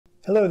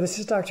Hello, this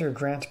is Dr.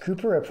 Grant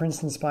Cooper at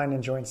Princeton Spine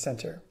and Joint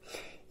Center.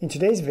 In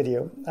today's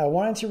video, I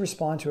wanted to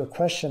respond to a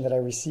question that I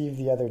received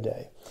the other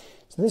day.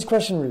 So this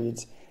question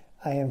reads,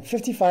 I am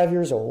 55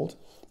 years old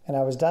and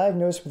I was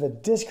diagnosed with a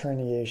disc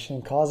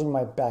herniation causing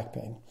my back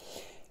pain.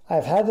 I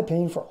have had the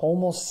pain for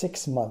almost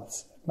 6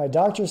 months. My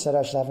doctor said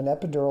I should have an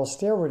epidural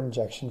steroid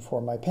injection for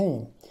my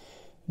pain.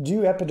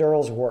 Do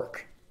epidurals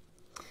work?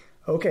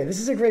 Okay, this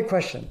is a great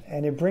question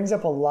and it brings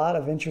up a lot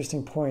of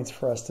interesting points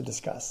for us to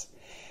discuss.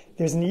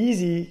 There's an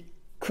easy,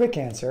 quick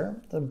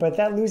answer, but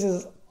that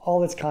loses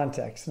all its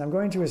context. And I'm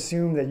going to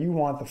assume that you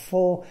want the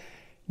full,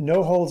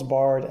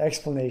 no-holds-barred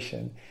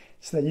explanation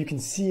so that you can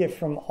see it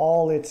from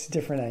all its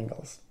different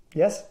angles.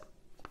 Yes?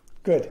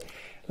 Good.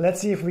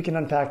 Let's see if we can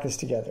unpack this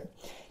together.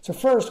 So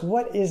first,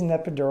 what is an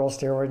epidural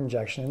steroid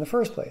injection in the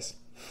first place?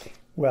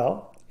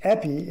 Well,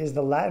 epi is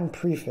the Latin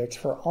prefix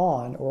for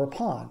on or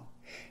upon.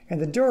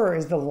 And the dura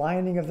is the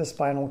lining of the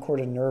spinal cord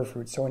and nerve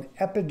root. So an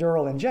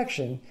epidural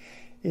injection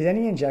is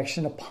any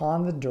injection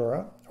upon the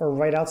dura or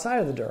right outside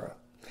of the dura.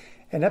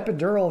 An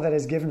epidural that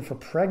is given for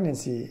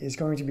pregnancy is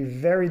going to be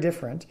very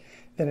different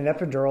than an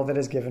epidural that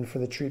is given for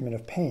the treatment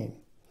of pain.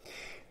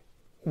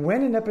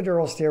 When an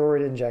epidural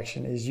steroid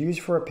injection is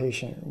used for a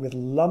patient with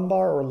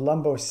lumbar or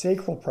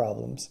lumbosacral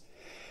problems,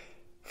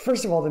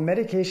 first of all, the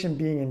medication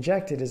being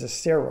injected is a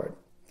steroid.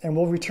 And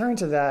we'll return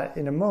to that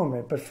in a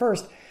moment. But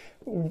first,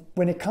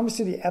 when it comes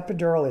to the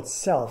epidural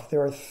itself,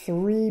 there are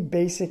 3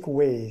 basic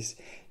ways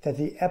that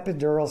the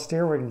epidural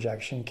steroid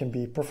injection can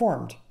be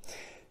performed.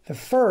 The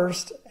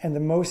first and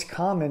the most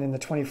common in the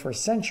 21st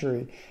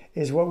century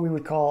is what we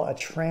would call a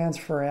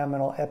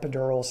transforaminal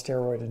epidural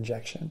steroid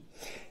injection.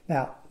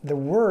 Now, the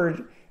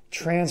word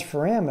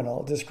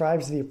transforaminal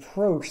describes the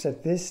approach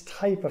that this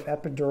type of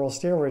epidural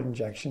steroid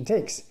injection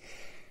takes.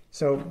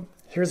 So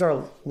here's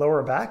our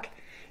lower back.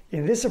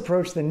 In this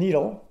approach, the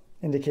needle,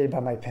 indicated by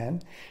my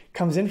pen,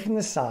 comes in from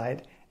the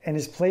side and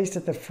is placed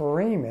at the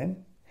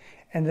foramen,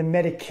 and the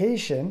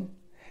medication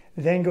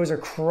then goes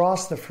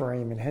across the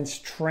foramen, hence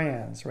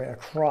trans, right?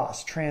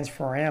 Across,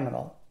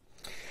 transforaminal.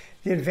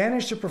 The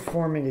advantage to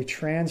performing a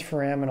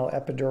transforaminal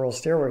epidural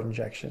steroid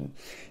injection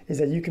is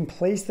that you can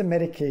place the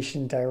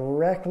medication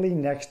directly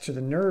next to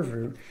the nerve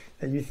root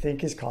that you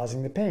think is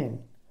causing the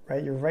pain,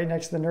 right? You're right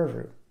next to the nerve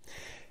root.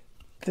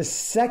 The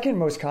second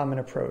most common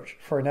approach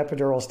for an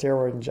epidural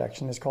steroid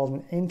injection is called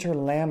an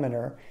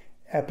interlaminar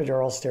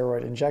epidural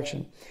steroid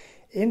injection.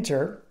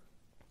 Inter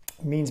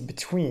means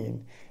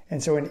between.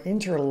 And so an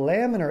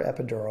interlaminar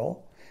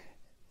epidural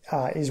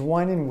is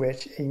one in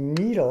which a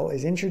needle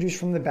is introduced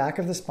from the back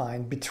of the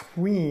spine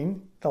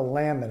between the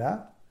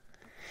lamina.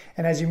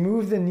 And as you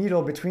move the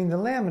needle between the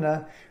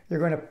lamina, you're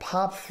going to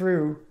pop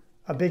through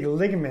a big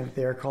ligament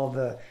there called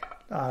the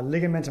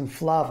ligamentum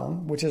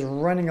flavum, which is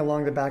running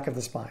along the back of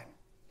the spine.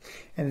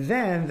 And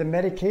then the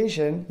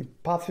medication, you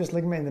pop through this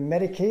ligament, and the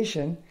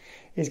medication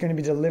is going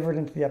to be delivered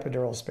into the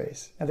epidural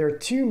space. Now, there are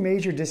 2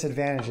 major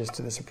disadvantages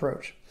to this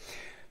approach.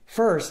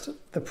 First,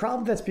 the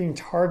problem that's being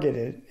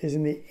targeted is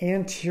in the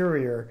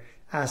anterior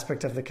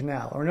aspect of the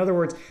canal, or in other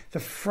words, the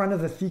front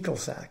of the thecal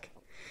sac,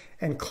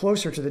 and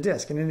closer to the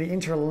disc. And in the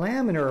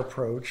interlaminar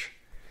approach,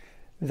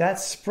 that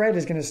spread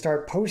is going to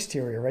start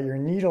posterior, right? Your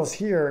needle's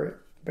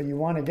here, but you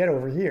want to get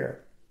over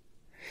here.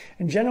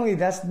 And generally,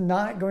 that's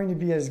not going to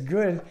be as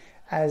good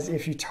as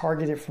if you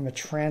target it from a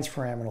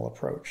transforaminal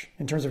approach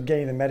in terms of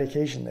getting the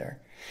medication there.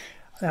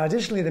 Now,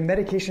 additionally, the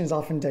medication is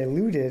often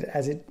diluted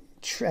as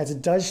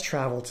it does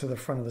travel to the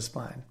front of the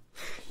spine.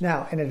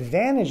 Now, an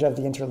advantage of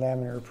the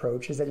interlaminar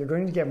approach is that you're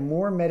going to get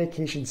more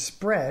medication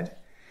spread.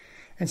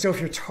 And so if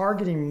you're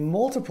targeting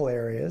multiple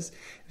areas,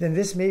 then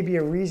this may be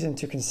a reason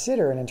to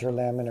consider an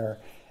interlaminar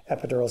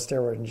epidural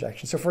steroid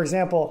injection. So for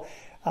example,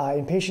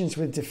 in patients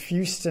with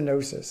diffuse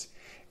stenosis,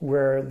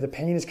 where the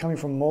pain is coming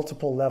from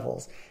multiple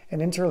levels, an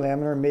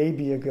interlaminar may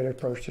be a good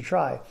approach to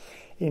try.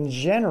 In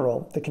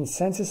general, the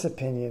consensus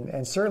opinion,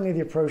 and certainly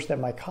the approach that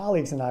my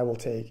colleagues and I will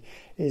take,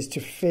 is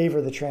to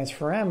favor the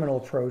transforaminal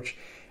approach.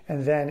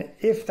 And then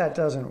if that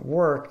doesn't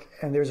work,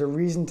 and there's a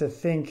reason to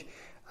think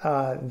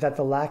that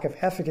the lack of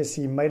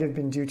efficacy might have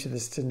been due to the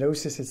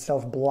stenosis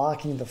itself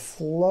blocking the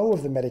flow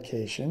of the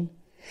medication,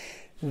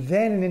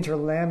 then an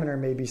interlaminar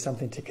may be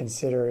something to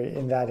consider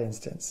in that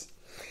instance.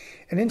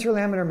 An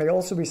interlaminar may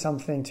also be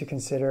something to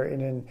consider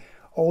in an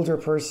older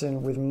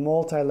person with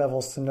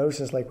multi-level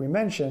stenosis, like we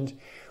mentioned,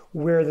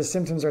 where the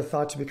symptoms are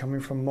thought to be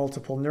coming from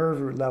multiple nerve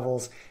root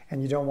levels,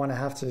 and you don't want to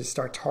have to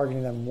start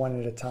targeting them one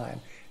at a time.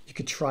 You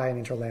could try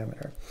an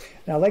interlaminar.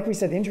 Now, like we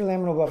said, the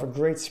interlaminar will have a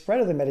great spread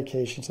of the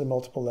medication to the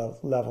multiple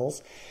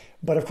levels,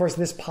 but of course,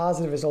 this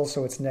positive is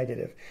also its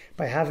negative.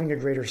 By having a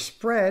greater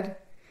spread,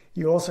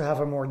 you also have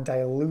a more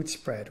dilute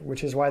spread,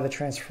 which is why the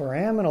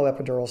transforaminal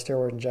epidural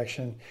steroid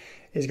injection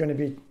is going to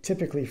be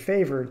typically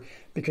favored,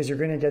 because you're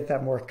going to get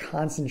that more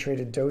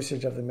concentrated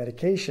dosage of the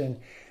medication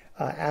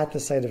at the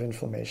site of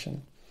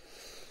inflammation.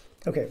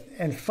 Okay,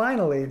 and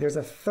finally, there's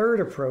a third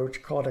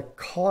approach called a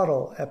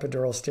caudal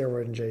epidural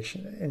steroid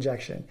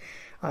injection.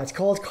 It's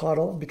called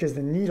caudal because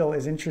the needle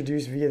is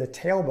introduced via the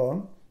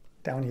tailbone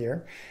down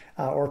here,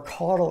 or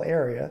caudal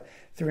area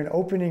through an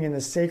opening in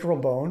the sacral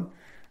bone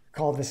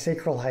called the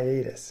sacral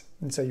hiatus.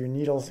 And so your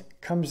needle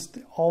comes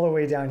all the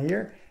way down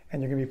here,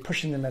 and you're going to be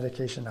pushing the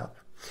medication up.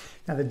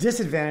 Now, the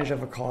disadvantage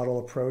of a caudal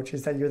approach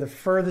is that you're the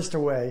furthest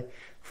away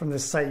from the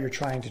site you're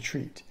trying to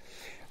treat.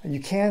 You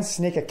can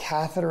snake a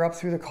catheter up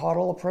through the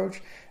caudal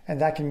approach,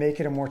 and that can make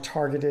it a more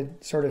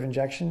targeted sort of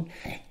injection.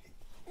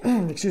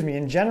 Excuse me.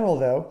 In general,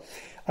 though,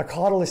 a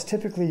caudal is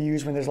typically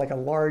used when there's like a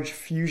large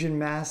fusion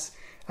mass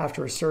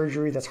after a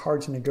surgery that's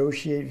hard to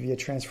negotiate via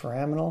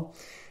transforaminal.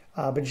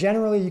 But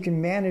generally, you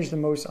can manage the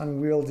most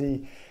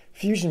unwieldy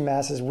fusion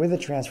masses with a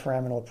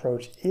transforaminal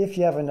approach if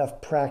you have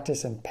enough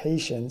practice and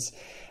patience.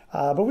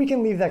 But we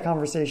can leave that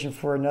conversation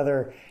for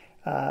another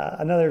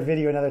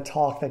video, another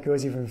talk that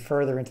goes even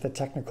further into the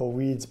technical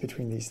weeds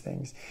between these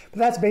things. But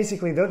that's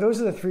basically, those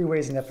are the three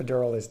ways an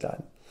epidural is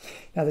done.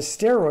 Now, the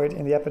steroid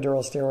in the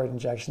epidural steroid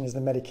injection is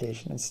the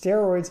medication. And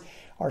steroids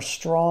are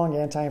strong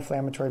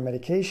anti-inflammatory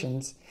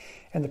medications.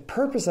 And the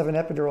purpose of an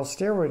epidural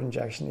steroid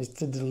injection is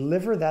to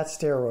deliver that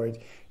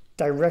steroid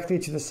directly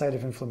to the site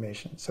of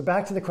inflammation. So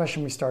back to the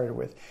question we started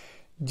with.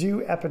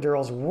 Do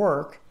epidurals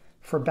work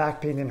for back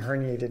pain and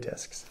herniated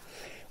discs?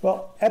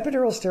 Well,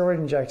 epidural steroid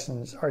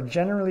injections are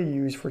generally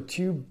used for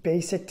two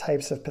basic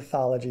types of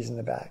pathologies in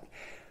the back.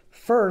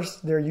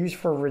 First, they're used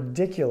for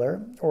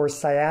radicular or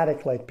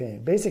sciatic-like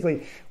pain.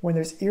 Basically, when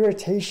there's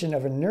irritation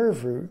of a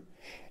nerve root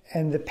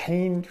and the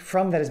pain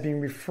from that is being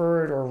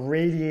referred or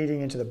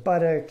radiating into the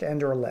buttock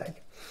and or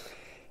leg.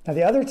 Now,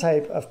 the other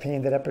type of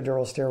pain that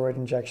epidural steroid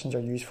injections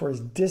are used for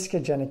is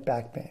discogenic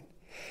back pain.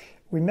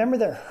 Remember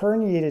that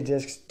herniated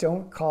discs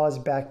don't cause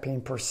back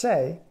pain per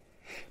se,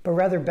 but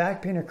rather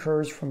back pain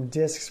occurs from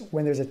discs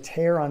when there's a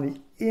tear on the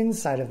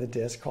inside of the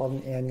disc called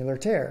an annular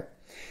tear.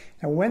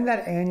 Now, when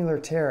that annular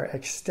tear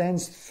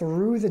extends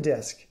through the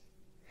disc,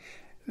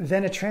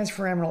 then a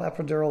transforaminal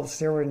epidural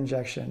steroid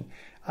injection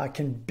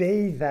can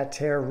bathe that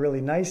tear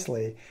really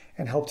nicely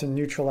and help to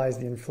neutralize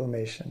the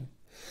inflammation.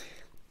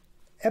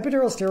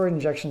 Epidural steroid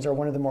injections are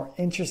one of the more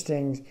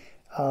interesting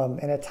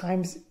and at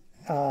times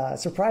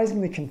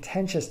surprisingly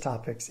contentious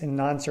topics in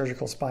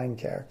non-surgical spine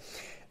care.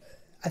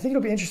 I think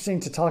it'll be interesting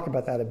to talk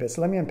about that a bit,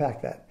 so let me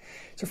unpack that.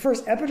 So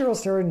first, epidural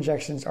steroid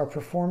injections are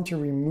performed to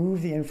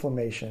remove the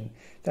inflammation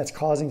that's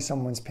causing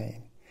someone's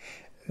pain.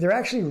 They're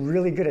actually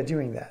really good at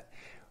doing that.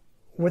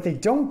 What they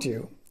don't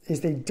do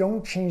is they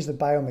don't change the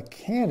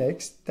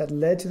biomechanics that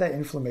led to that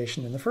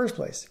inflammation in the first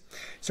place.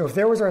 So if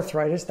there was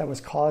arthritis that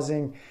was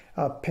causing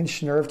a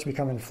pinched nerve to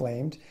become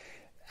inflamed,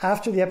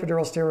 after the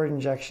epidural steroid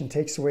injection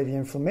takes away the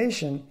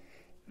inflammation,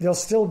 there'll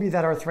still be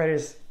that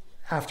arthritis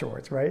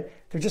afterwards, right?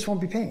 There just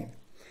won't be pain.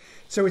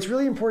 So it's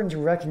really important to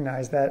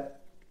recognize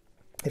that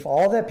if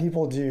all that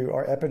people do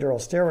are epidural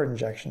steroid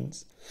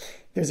injections,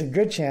 there's a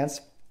good chance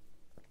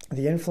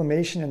the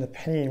inflammation and the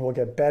pain will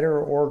get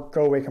better or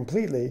go away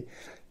completely.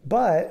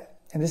 But,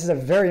 and this is a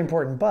very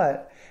important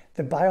but,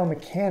 the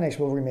biomechanics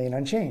will remain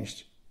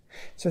unchanged.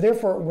 So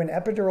therefore, when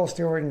epidural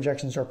steroid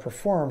injections are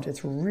performed,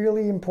 it's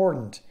really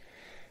important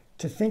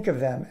to think of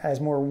them as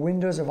more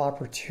windows of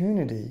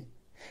opportunity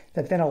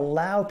that then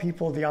allow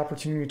people the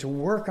opportunity to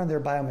work on their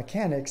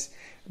biomechanics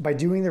by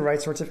doing the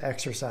right sorts of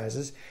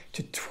exercises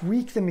to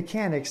tweak the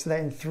mechanics so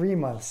that in 3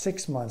 months,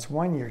 6 months,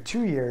 1 year,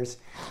 2 years,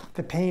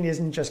 the pain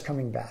isn't just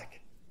coming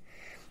back.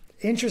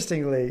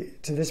 Interestingly,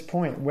 to this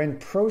point, when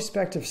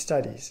prospective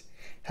studies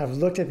have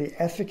looked at the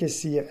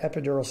efficacy of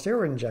epidural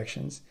steroid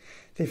injections,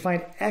 they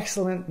find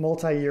excellent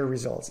multi-year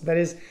results. That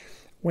is,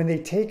 when they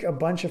take a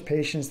bunch of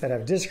patients that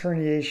have disc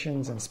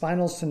herniations and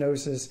spinal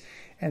stenosis,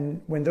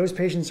 and when those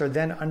patients are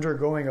then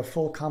undergoing a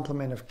full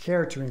complement of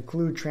care to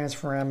include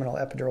transforaminal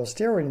epidural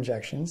steroid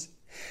injections,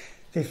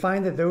 they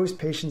find that those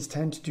patients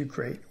tend to do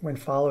great when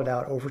followed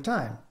out over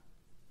time.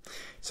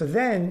 So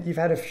then you've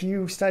had a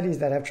few studies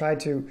that have tried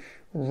to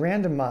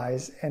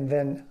randomize and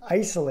then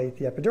isolate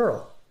the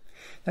epidural.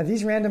 Now,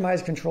 these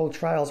randomized controlled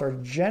trials are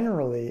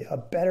generally a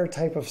better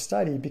type of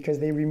study because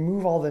they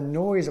remove all the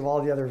noise of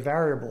all the other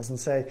variables and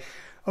say,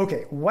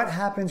 okay, what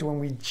happens when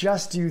we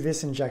just do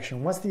this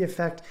injection? What's the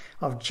effect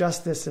of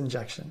just this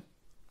injection?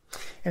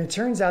 And it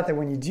turns out that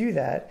when you do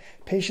that,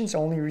 patients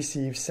only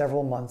receive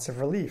several months of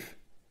relief.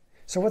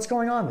 So what's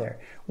going on there?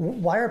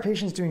 Why are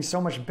patients doing so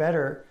much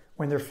better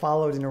when they're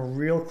followed in a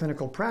real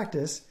clinical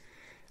practice,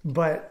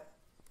 but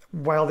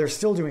while they're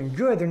still doing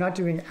good, they're not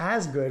doing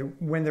as good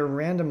when they're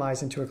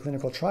randomized into a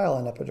clinical trial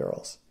on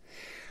epidurals?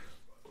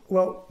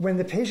 Well, when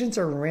the patients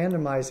are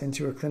randomized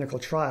into a clinical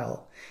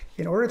trial,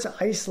 in order to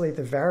isolate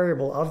the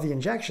variable of the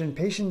injection,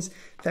 patients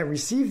that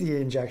receive the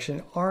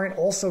injection aren't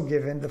also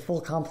given the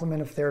full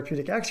complement of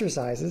therapeutic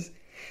exercises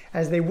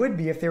as they would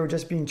be if they were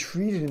just being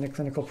treated in a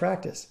clinical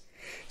practice.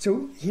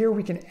 So here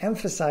we can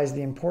emphasize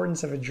the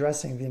importance of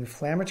addressing the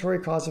inflammatory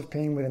cause of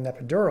pain with an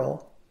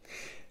epidural,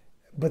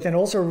 but then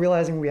also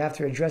realizing we have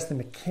to address the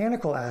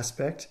mechanical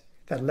aspect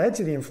that led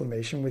to the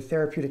inflammation with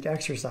therapeutic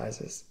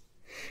exercises.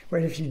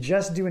 Right? If you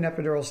just do an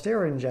epidural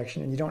steroid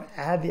injection and you don't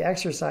add the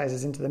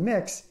exercises into the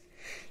mix,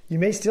 you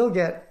may still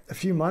get a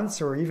few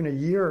months or even a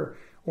year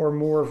or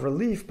more of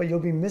relief, but you'll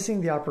be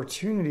missing the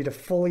opportunity to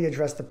fully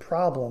address the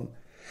problem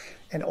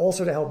and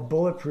also to help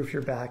bulletproof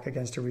your back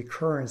against a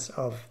recurrence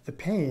of the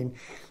pain.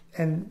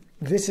 And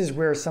this is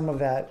where some of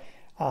that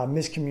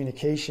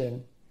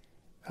miscommunication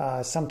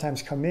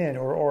sometimes come in,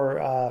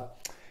 or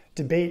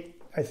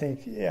debate, I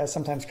think,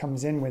 sometimes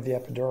comes in with the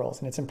epidurals.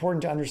 And it's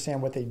important to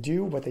understand what they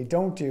do, what they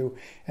don't do,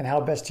 and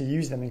how best to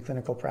use them in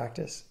clinical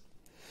practice.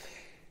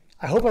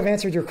 I hope I've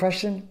answered your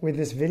question with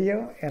this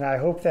video, and I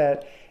hope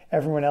that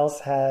everyone else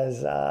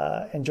has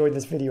enjoyed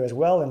this video as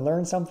well and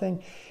learned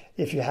something.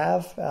 If you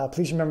have,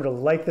 please remember to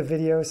like the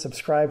video,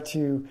 subscribe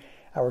to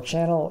our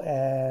channel,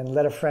 and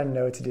let a friend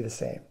know to do the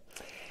same.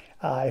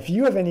 If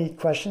you have any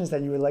questions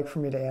that you would like for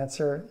me to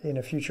answer in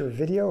a future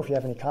video, if you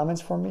have any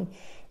comments for me,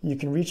 you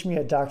can reach me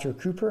at Dr.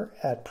 Cooper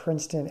at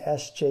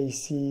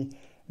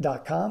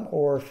princetonsjc.com,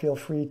 or feel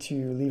free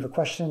to leave a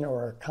question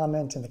or a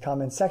comment in the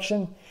comments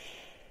section.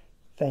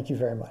 Thank you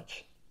very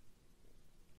much.